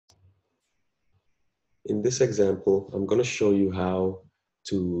In this example, I'm going to show you how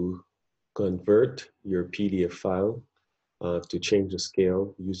to convert your PDF file to change the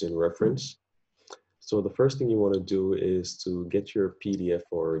scale using reference. So the first thing you want to do is to get your PDF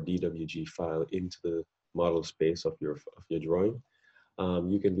or DWG file into the model space of your drawing.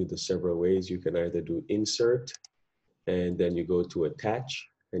 You can do this several ways. You can either do insert and then you go to attach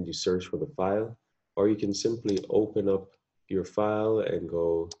and you search for the file, or you can simply open up your file and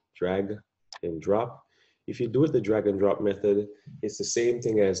go drag and drop. If you do it the drag and drop method, it's the same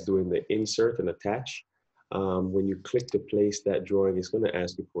thing as doing the insert and attach. When you click to place that drawing, it's going to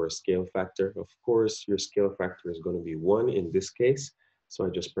ask you for a scale factor. Of course, your scale factor is going to be 1 in this case. So I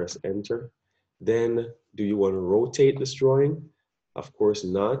just press enter. Then, do you want to rotate this drawing? Of course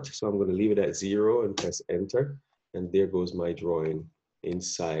not. So I'm going to leave it at 0 and press enter. And there goes my drawing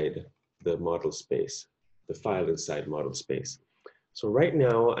inside the model space, the file inside model space. So right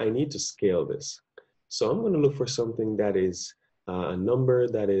now I need to scale this. So I'm going to look for something that is a number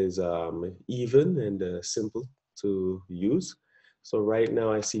that is even and simple to use. So right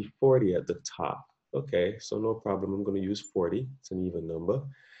now I see 40 at the top. Okay, so no problem. I'm going to use 40. It's an even number.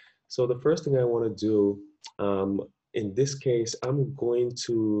 So the first thing I want to do, in this case, I'm going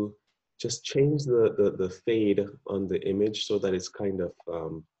to just change the fade on the image so that it's kind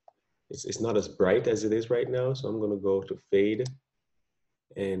of, it's not as bright as it is right now. So I'm going to go to fade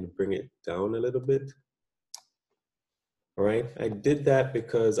and bring it down a little bit. All right, I did that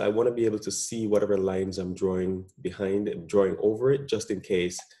because I want to be able to see whatever lines I'm drawing behind, drawing over it, just in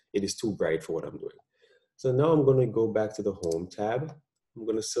case it is too bright for what I'm doing. So now I'm going to go back to the Home tab. I'm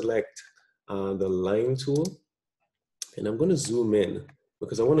going to select the line tool, and I'm going to zoom in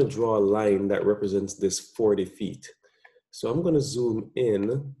because I want to draw a line that represents this 40 feet. So I'm going to zoom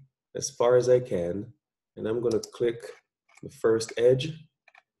in as far as I can, and I'm going to click the first edge.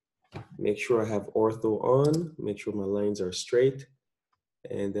 Make sure I have ortho on, make sure my lines are straight,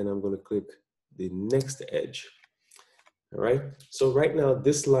 and then I'm going to click the next edge. All right, so right now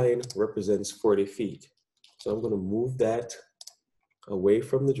this line represents 40 feet. So I'm going to move that away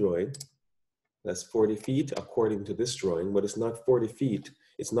from the drawing. That's 40 feet according to this drawing, but it's not 40 feet.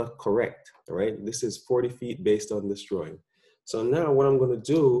 It's not correct, all right? This is 40 feet based on this drawing. So now what I'm going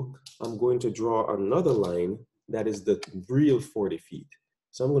to do, I'm going to draw another line that is the real 40 feet.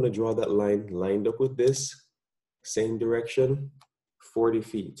 So I'm going to draw that line lined up with this, same direction, 40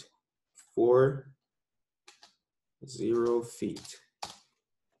 feet, 40 feet.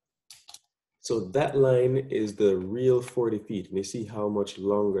 So that line is the real 40 feet, and you see how much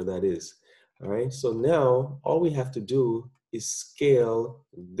longer that is. All right, so now all we have to do is scale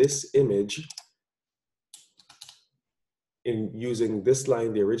this image in using this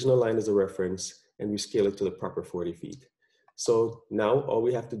line, the original line as a reference, and we scale it to the proper 40 feet. So now all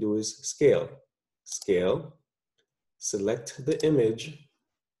we have to do is scale, select the image,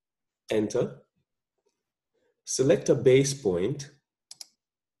 enter, select a base point,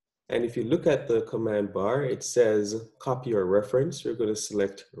 and if you look at the command bar, it says copy or reference. You're going to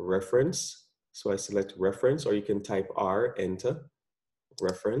select reference. So I select reference, or you can type R, enter,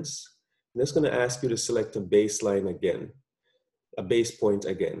 reference. And it's going to ask you to select a baseline again, a base point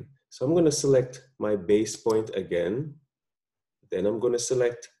again. So I'm going to select my base point again. Then I'm going to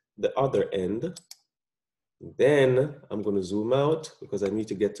select the other end. Then I'm going to zoom out because I need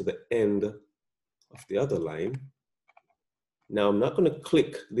to get to the end of the other line. Now I'm not going to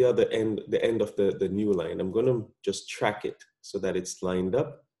click the other end, the end of the new line. I'm going to just track it so that it's lined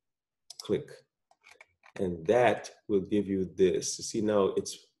up. Click. And that will give you this. You see, now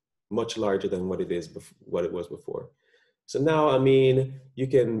it's much larger than what it is, what it was before. So now, I mean, you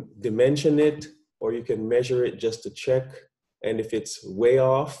can dimension it or you can measure it just to check. And if it's way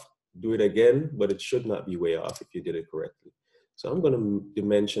off, do it again, but it should not be way off if you did it correctly. So I'm going to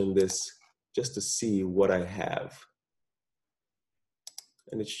dimension this just to see what I have.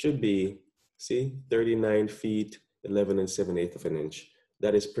 And it should be, see, 39 feet, 11 7/8 of an inch.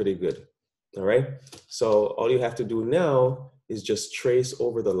 That is pretty good. All right. So all you have to do now is just trace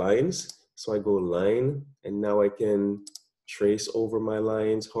over the lines. So I go line, and now I can trace over my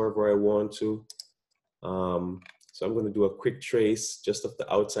lines however I want to. So I'm going to do a quick trace just of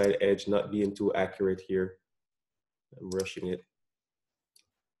the outside edge, not being too accurate here. I'm rushing it.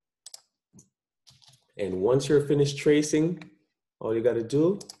 And once you're finished tracing, all you got to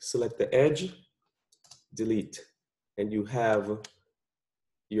do, select the edge, delete, and you have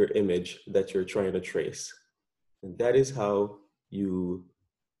your image that you're trying to trace. And that is how you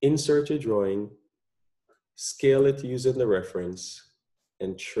insert your drawing, scale it using the reference,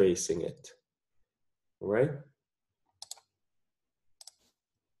 and tracing it. All right?